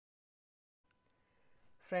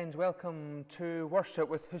Friends, welcome to worship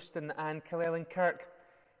with Houston and Killellan Kirk.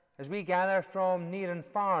 As we gather from near and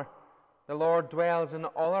far, the Lord dwells in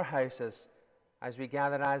all our houses as we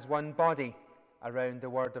gather as one body around the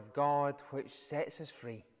Word of God which sets us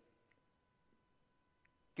free.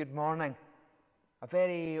 Good morning. A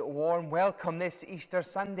very warm welcome this Easter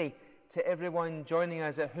Sunday to everyone joining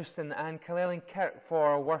us at Houston and Killellan Kirk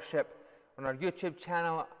for worship on our YouTube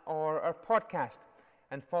channel or our podcast.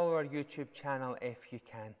 And follow our YouTube channel if you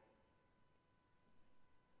can.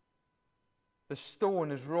 The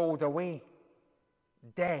stone is rolled away.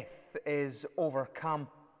 Death is overcome.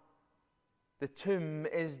 The tomb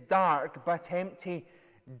is dark but empty.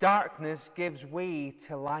 Darkness gives way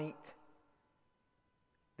to light.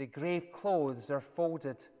 The grave clothes are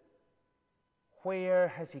folded. Where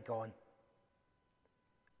has he gone?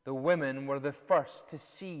 The women were the first to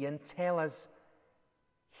see and tell us,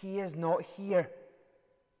 he is not here.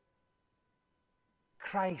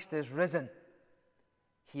 Christ is risen.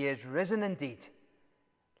 He is risen indeed.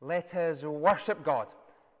 Let us worship God.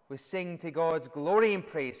 We sing to God's glory and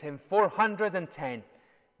praise. Hymn 410.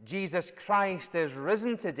 Jesus Christ is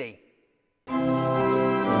risen today.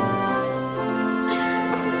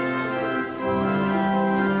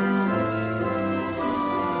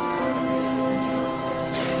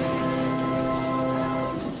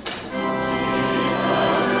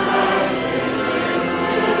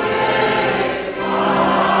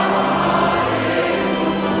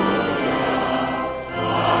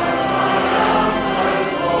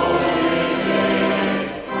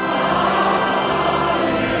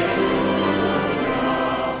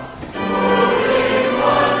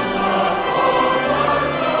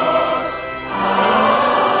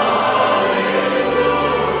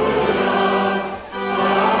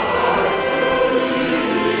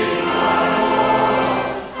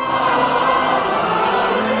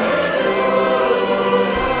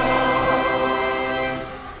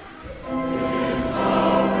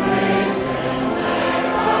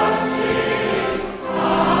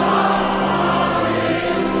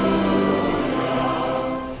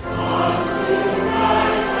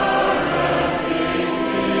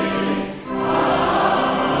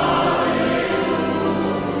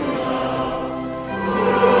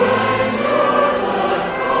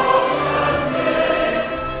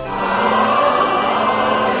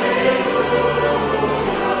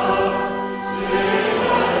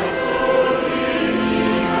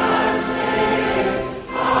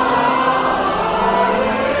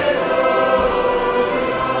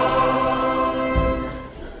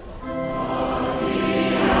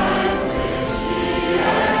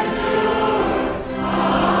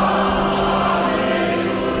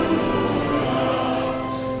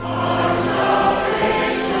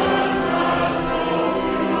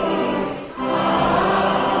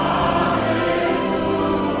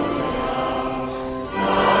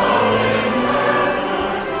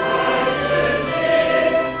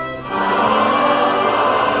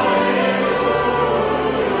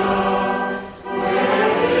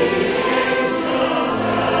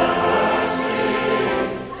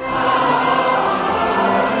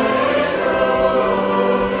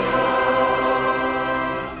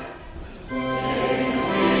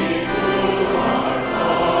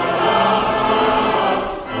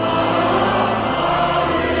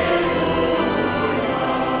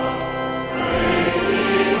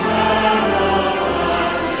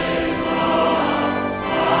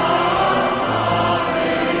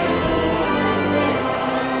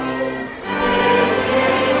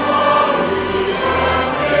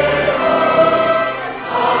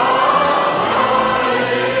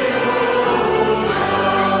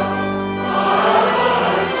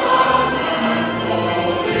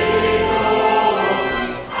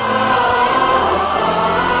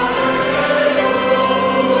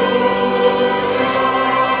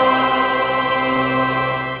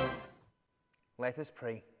 Let us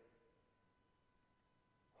pray.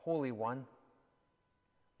 Holy One,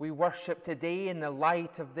 we worship today in the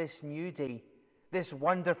light of this new day, this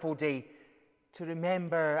wonderful day, to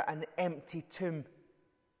remember an empty tomb.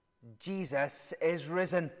 Jesus is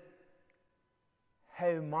risen.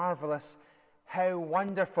 How marvelous, how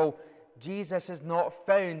wonderful. Jesus is not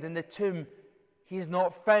found in the tomb. He is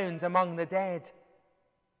not found among the dead.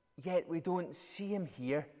 Yet we don't see him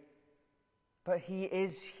here, but he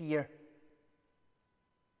is here.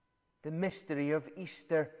 The mystery of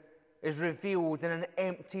Easter is revealed in an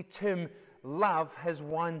empty tomb. Love has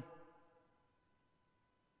won.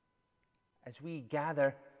 As we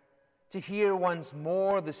gather to hear once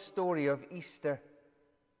more the story of Easter,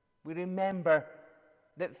 we remember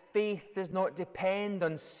that faith does not depend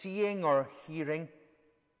on seeing or hearing.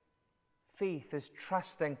 faith is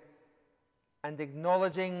trusting and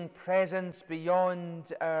acknowledging presence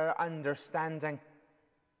beyond our understanding.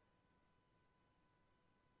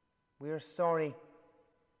 We are sorry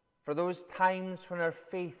for those times when our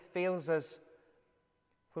faith fails us,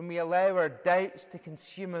 when we allow our doubts to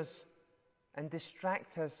consume us and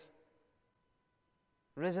distract us.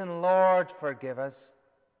 Risen Lord, forgive us.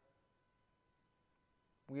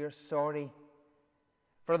 We are sorry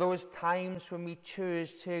for those times when we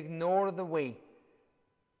choose to ignore the way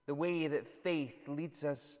that faith leads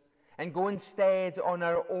us, and go instead on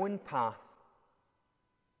our own path.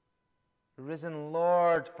 Risen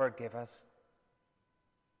Lord, forgive us.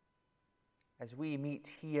 As we meet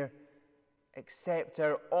here, accept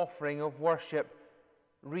our offering of worship,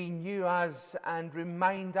 renew us and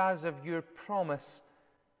remind us of your promise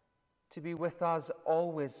to be with us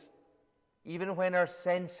always. Even when our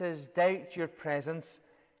senses doubt your presence,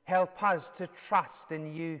 help us to trust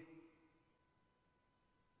in you.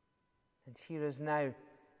 And hear us now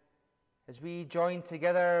as we join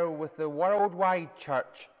together with the worldwide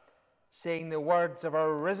church, saying the words of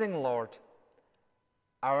our risen Lord.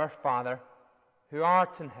 Our Father, who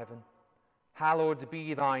art in heaven, hallowed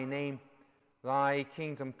be thy name. Thy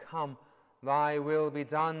kingdom come, thy will be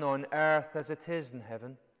done on earth as it is in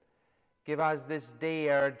heaven. Give us this day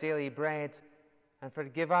our daily bread, and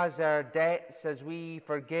forgive us our debts as we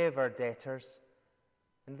forgive our debtors.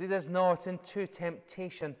 And lead us not into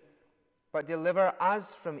temptation, but deliver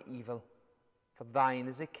us from evil. For thine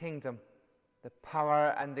is the kingdom, the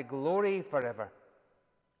power, and the glory forever.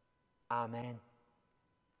 Amen.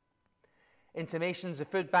 Intimations of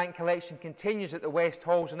food bank collection continues at the West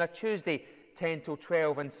Halls on a Tuesday, 10 till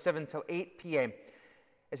 12 and 7 till 8 p.m.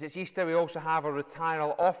 As it's Easter, we also have a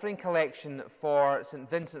retiral offering collection for St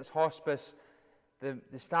Vincent's Hospice, the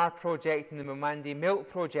Star Project and the Momandi Milk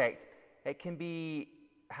Project. It can be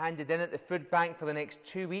handed in at the food bank for the next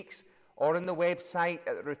 2 weeks, or on the website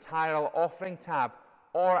at the retiral offering tab,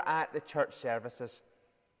 or at the church services.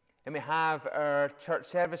 And we have our church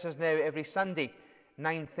services now every Sunday,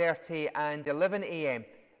 9:30 and 11 a.m,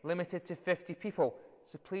 limited to 50 people.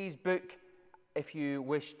 So please book if you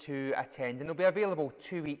wish to attend, and it'll be available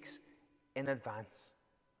 2 weeks in advance.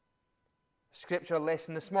 Scripture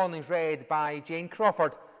lesson this morning is read by Jane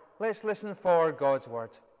Crawford. Let's listen for God's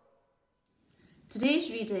word.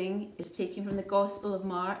 Today's reading is taken from the Gospel of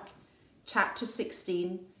Mark, chapter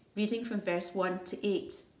 16, reading from verse 1 to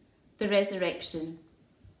 8, the resurrection.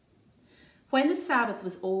 When the Sabbath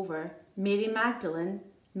was over, Mary Magdalene,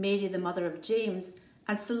 Mary the mother of James,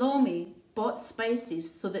 and Salome bought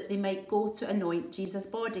spices so that they might go to anoint Jesus'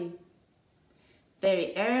 body.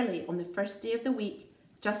 Very early on the first day of the week,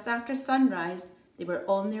 just after sunrise, they were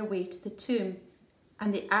on their way to the tomb,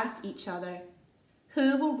 and they asked each other,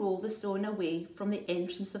 "Who will roll the stone away from the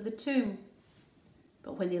entrance of the tomb?"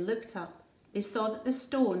 But when they looked up, they saw that the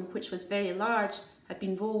stone, which was very large, had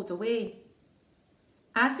been rolled away.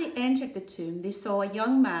 As they entered the tomb, they saw a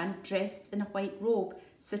young man dressed in a white robe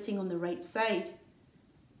sitting on the right side,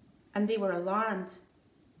 and they were alarmed.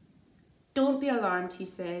 "Don't be alarmed," he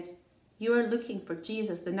said. "You are looking for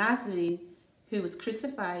Jesus the Nazarene, who was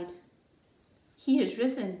crucified. He is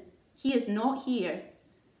risen. He is not here.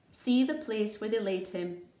 See the place where they laid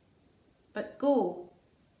him. But go,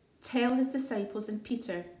 tell his disciples and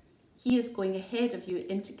Peter, he is going ahead of you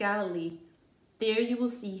into Galilee. There you will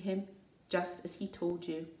see him, just as he told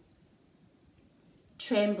you."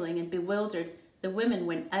 Trembling and bewildered, the women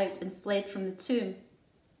went out and fled from the tomb.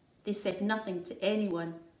 They said nothing to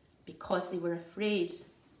anyone because they were afraid.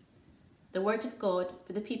 The word of God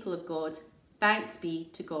for the people of God. Thanks be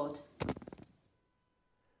to God.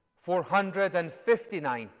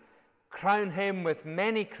 459. Crown him with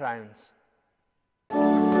many crowns.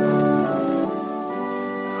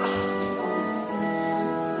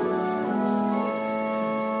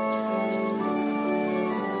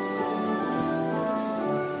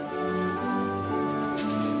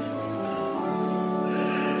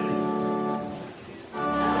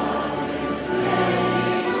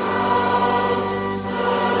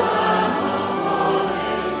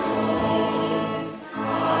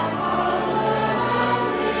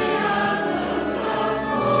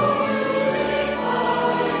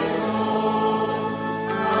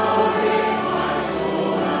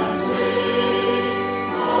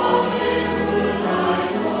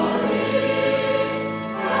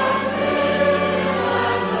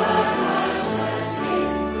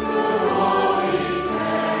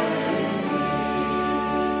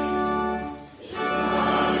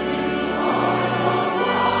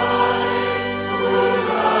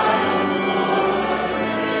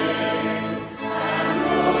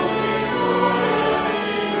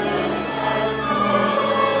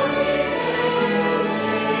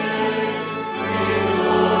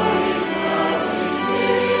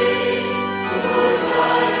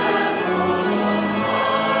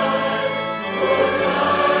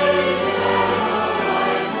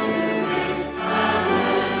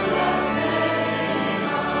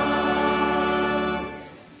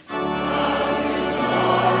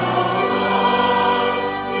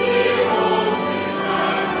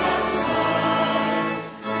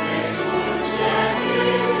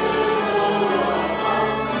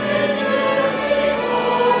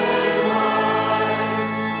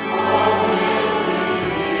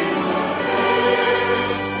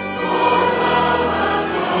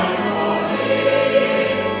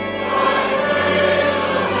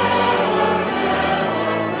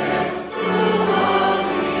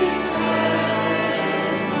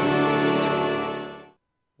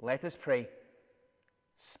 pray.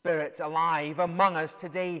 Spirit alive among us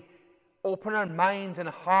today, open our minds and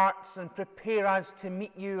hearts and prepare us to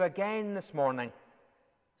meet you again this morning.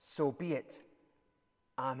 So be it.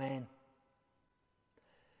 Amen.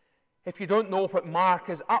 If you don't know what Mark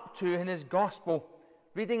is up to in his gospel,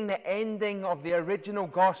 reading the ending of the original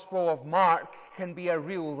gospel of Mark can be a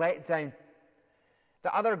real letdown.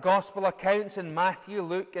 The other gospel accounts in Matthew,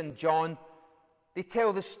 Luke, and John, they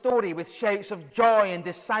tell the story with shouts of joy and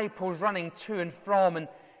disciples running to and from and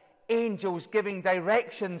angels giving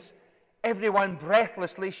directions, everyone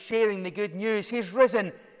breathlessly sharing the good news. He's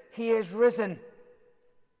risen! He is risen!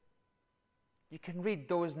 You can read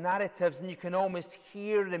those narratives and you can almost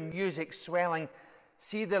hear the music swelling,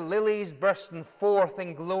 see the lilies bursting forth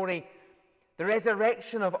in glory, the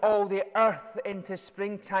resurrection of all the earth into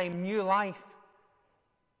springtime, new life.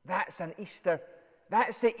 That's an Easter.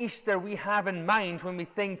 That's the Easter we have in mind when we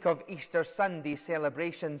think of Easter Sunday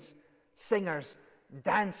celebrations. Singers,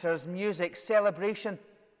 dancers, music, celebration.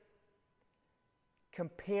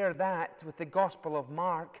 Compare that with the Gospel of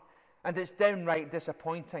Mark, and it's downright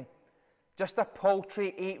disappointing. Just a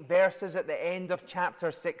paltry 8 verses at the end of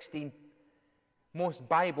chapter 16. Most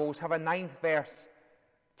Bibles have a 9th verse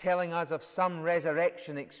telling us of some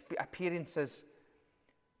resurrection appearances,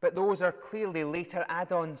 but those are clearly later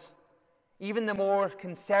add-ons. Even the more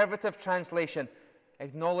conservative translation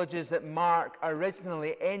acknowledges that Mark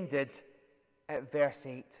originally ended at verse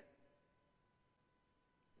 8.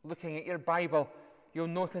 Looking at your Bible, you'll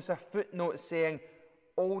notice a footnote saying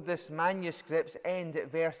oldest manuscripts end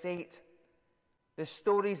at verse 8. The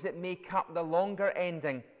stories that make up the longer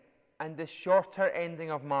ending and the shorter ending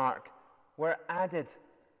of Mark were added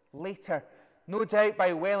later, no doubt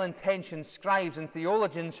by well-intentioned scribes and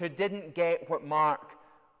theologians who didn't get what Mark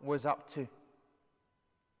was up to.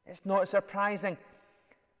 It's not surprising.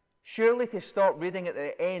 Surely to stop reading at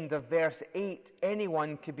the end of verse 8,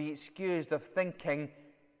 anyone could be excused of thinking,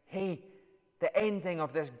 hey, the ending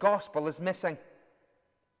of this gospel is missing.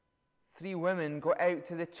 3 women go out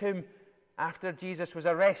to the tomb after Jesus was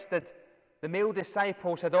arrested. The male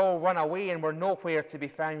disciples had all run away and were nowhere to be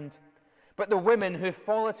found. But the women who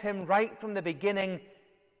followed him right from the beginning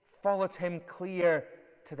followed him clear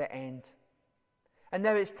to the end. And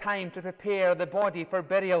now it's time to prepare the body for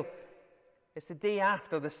burial. It's the day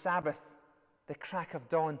after the Sabbath, the crack of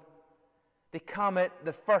dawn. They come at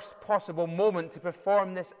the first possible moment to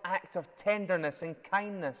perform this act of tenderness and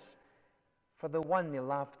kindness for the one they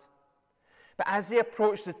loved. But as they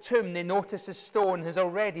approach the tomb, they notice the stone has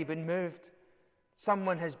already been moved.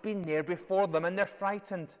 Someone has been there before them, and they're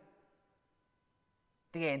frightened.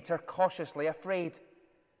 They enter cautiously, afraid.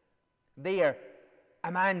 There,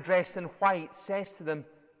 a man dressed in white says to them,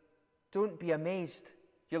 "Don't be amazed.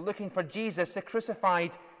 You're looking for Jesus, the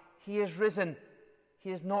crucified. He is risen.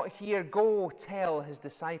 He is not here. Go tell his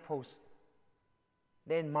disciples."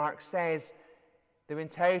 Then Mark says, they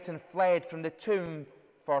went out and fled from the tomb,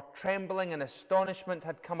 for trembling and astonishment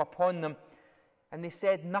had come upon them, and they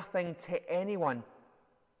said nothing to anyone,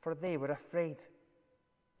 for they were afraid.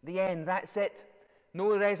 The end, that's it.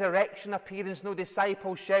 No resurrection appearance, no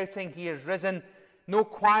disciples shouting, "He is risen," no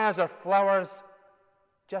choirs or flowers,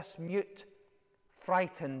 just mute,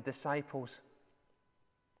 frightened disciples.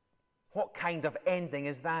 What kind of ending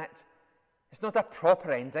is that? It's not a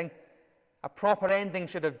proper ending. A proper ending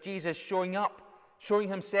should have Jesus showing up, showing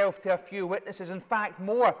himself to a few witnesses. In fact,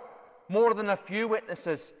 more than a few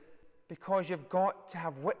witnesses, because you've got to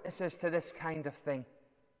have witnesses to this kind of thing.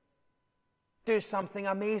 Do something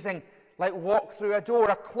amazing, like walk through a door,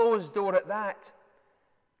 a closed door at that.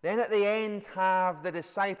 Then at the end, have the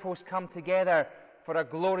disciples come together for a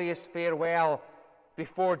glorious farewell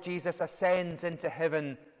before Jesus ascends into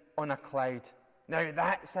heaven on a cloud. Now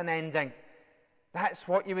that's an ending. That's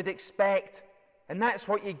what you would expect, and that's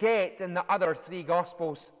what you get in the other 3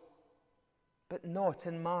 Gospels. But not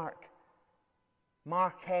in Mark.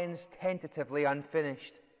 Mark ends tentatively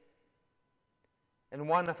unfinished. In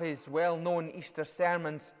one of his well-known Easter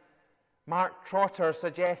sermons, Mark Trotter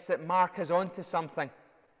suggests that Mark is onto something.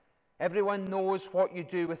 Everyone knows what you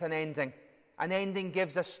do with an ending. An ending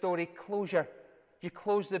gives a story closure. You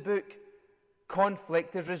close the book.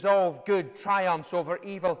 Conflict is resolved. Good triumphs over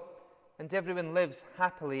evil. And everyone lives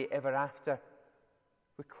happily ever after.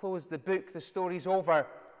 We close the book, the story's over,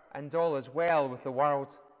 and all is well with the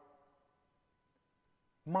world.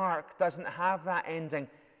 Mark doesn't have that ending,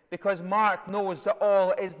 because Mark knows that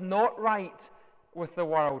all is not right with the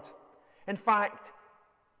world. In fact,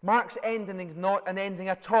 Mark's ending is not an ending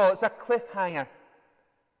at all. It's a cliffhanger.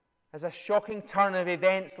 As a shocking turn of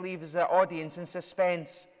events leaves the audience in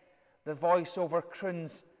suspense, the voiceover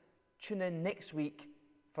croons, "Tune in next week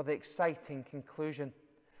for the exciting conclusion.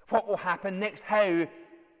 What will happen next? How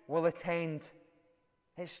will it end?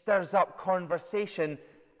 It stirs up conversation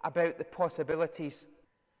about the possibilities.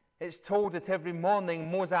 It's told that every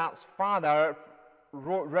morning Mozart's father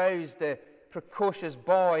roused the precocious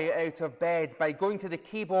boy out of bed by going to the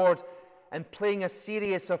keyboard and playing a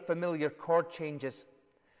series of familiar chord changes.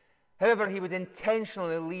 However, he would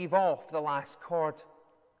intentionally leave off the last chord.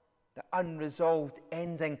 The unresolved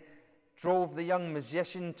ending drove the young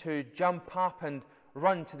musician to jump up and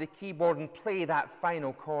run to the keyboard and play that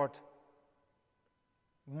final chord.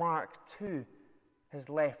 Mark, too, has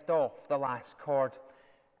left off the last chord.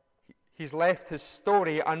 He's left his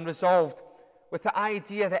story unresolved, with the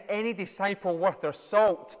idea that any disciple worth their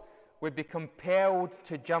salt would be compelled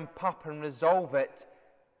to jump up and resolve it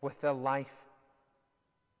with their life.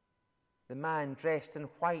 The man dressed in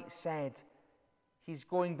white said, "He's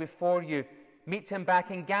going before you. Meet him back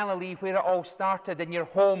in Galilee where it all started, in your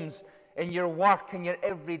homes, in your work, in your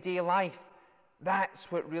everyday life.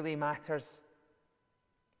 That's what really matters."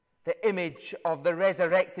 The image of the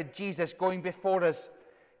resurrected Jesus going before us,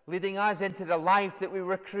 leading us into the life that we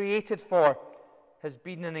were created for, has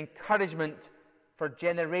been an encouragement for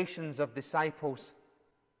generations of disciples.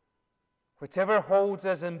 Whatever holds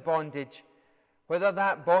us in bondage, whether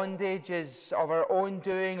that bondage is of our own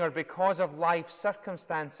doing or because of life's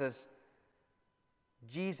circumstances,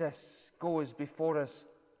 Jesus goes before us,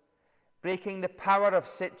 breaking the power of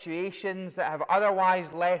situations that have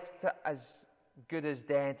otherwise left as good as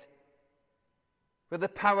dead. Where the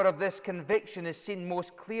power of this conviction is seen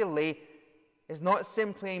most clearly is not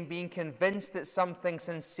simply in being convinced that something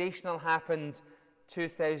sensational happened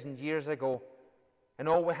 2,000 years ago, and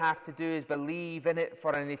all we have to do is believe in it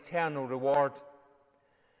for an eternal reward.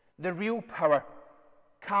 The real power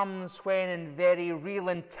comes when, in very real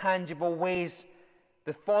and tangible ways,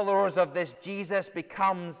 the followers of this Jesus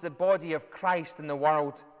becomes the body of Christ in the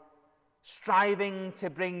world, striving to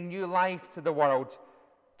bring new life to the world,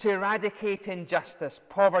 to eradicate injustice,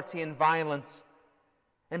 poverty, and violence,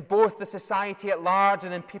 in both the society at large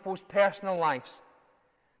and in people's personal lives.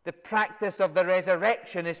 The practice of the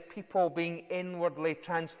resurrection is people being inwardly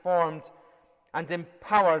transformed and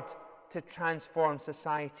empowered to transform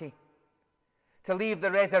society. To leave the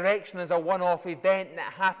resurrection as a one-off event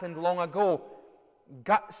that happened long ago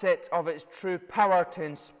guts it of its true power to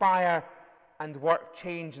inspire and work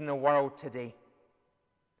change in the world today.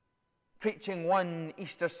 Preaching one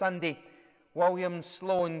Easter Sunday, William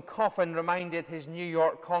Sloane Coffin reminded his New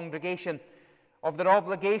York congregation of their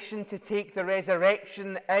obligation to take the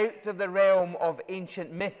resurrection out of the realm of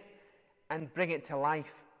ancient myth and bring it to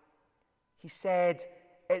life. He said,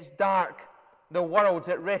 "It's dark, the world's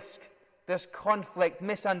at risk. There's conflict,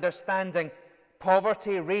 misunderstanding,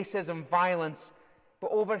 poverty, racism, violence.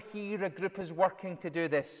 But over here a group is working to do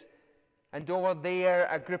this, and over there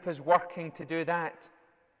a group is working to do that,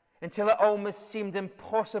 until it almost seemed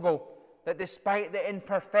impossible that despite the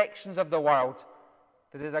imperfections of the world,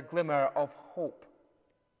 there is a glimmer of hope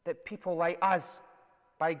that people like us,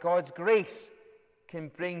 by God's grace, can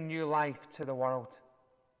bring new life to the world."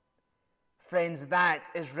 Friends, that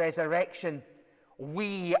is resurrection.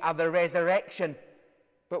 We are the resurrection,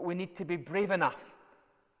 but we need to be brave enough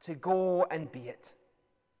to go and be it.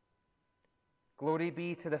 Glory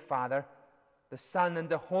be to the Father, the Son, and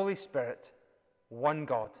the Holy Spirit, one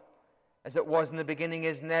God, as it was in the beginning,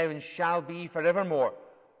 is now, and shall be forevermore,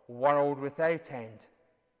 world without end.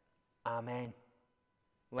 Amen.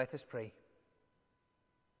 Let us pray.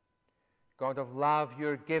 God of love,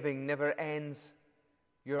 your giving never ends.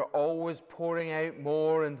 You're always pouring out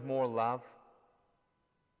more and more love.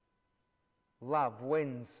 Love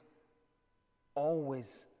wins.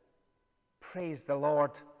 Always. Praise the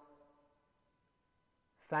Lord.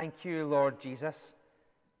 Thank you, Lord Jesus,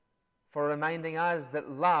 for reminding us that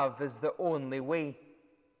love is the only way.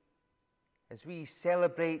 As we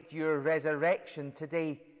celebrate your resurrection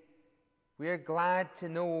today, we are glad to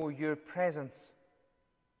know your presence.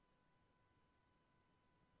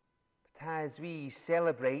 But as we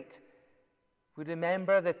celebrate, we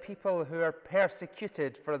remember the people who are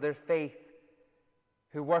persecuted for their faith,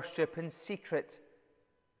 who worship in secret,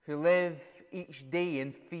 who live each day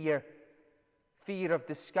in fear of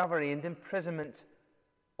discovery and imprisonment,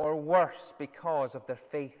 or worse, because of their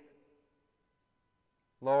faith.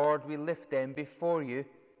 Lord, we lift them before you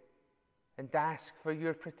and ask for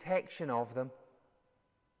your protection of them.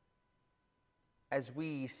 As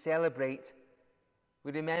we celebrate,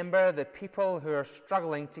 we remember the people who are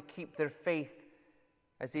struggling to keep their faith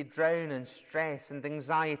as they drown in stress and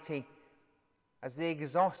anxiety, as they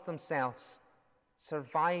exhaust themselves,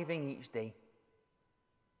 surviving each day.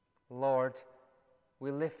 Lord,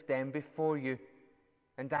 we lift them before you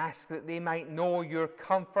and ask that they might know your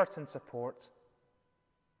comfort and support.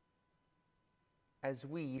 As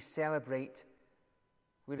we celebrate,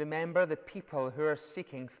 we remember the people who are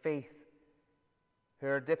seeking faith, who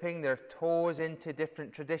are dipping their toes into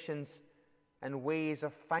different traditions and ways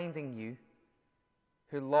of finding you,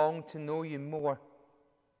 who long to know you more.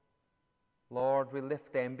 Lord, we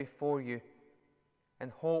lift them before you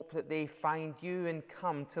and hope that they find you and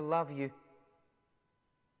come to love you.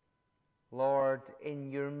 Lord, in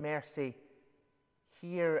your mercy,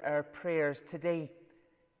 hear our prayers today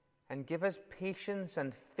and give us patience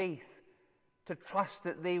and faith to trust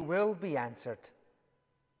that they will be answered.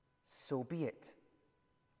 So be it.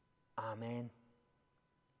 Amen.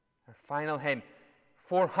 Our final hymn,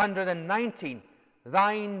 419,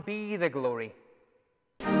 Thine Be the Glory.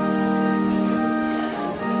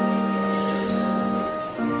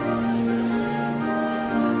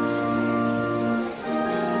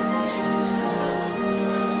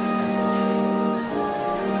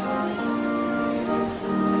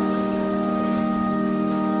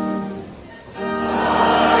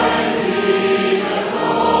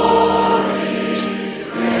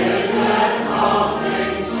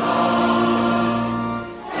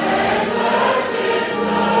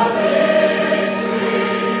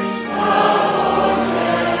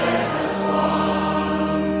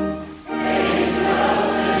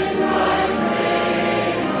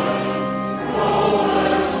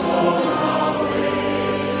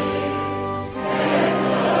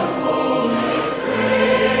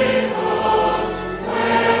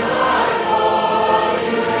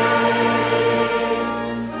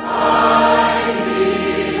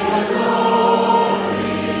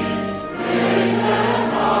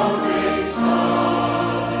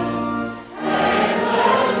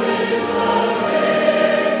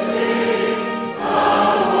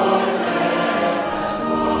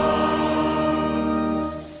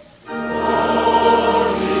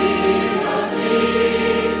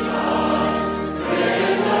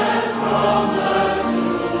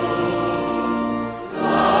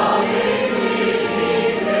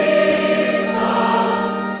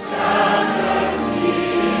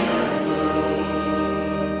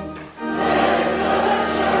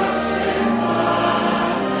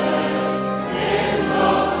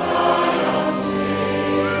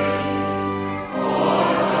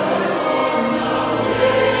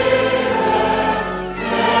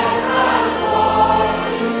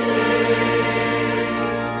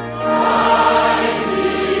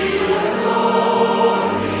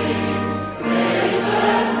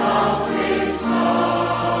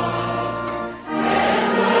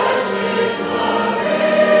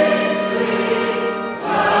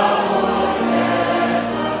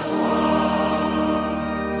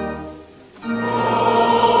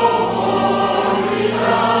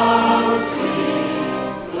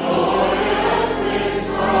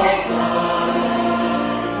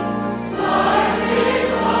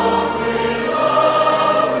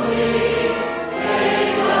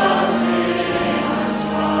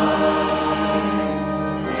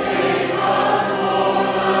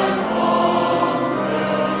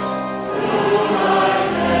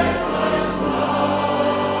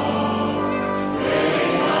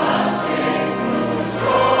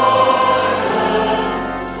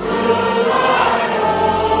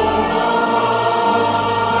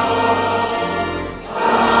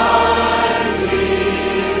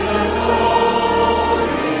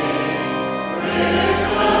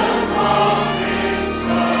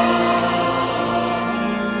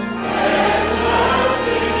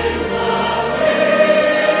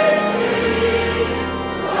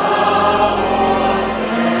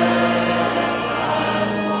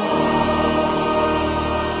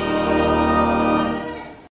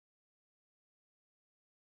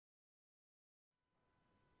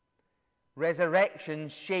 Resurrection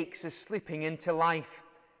shakes the sleeping into life,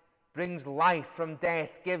 brings life from death,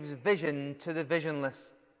 gives vision to the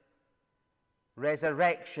visionless.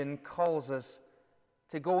 Resurrection calls us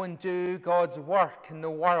to go and do God's work in the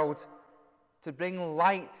world, to bring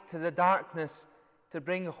light to the darkness, to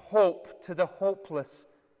bring hope to the hopeless,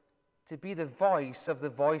 to be the voice of the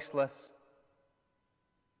voiceless.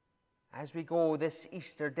 As we go this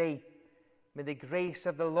Easter day, may the grace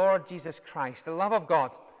of the Lord Jesus Christ, the love of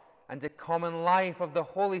God, and the common life of the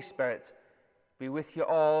Holy Spirit be with you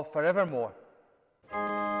all forevermore.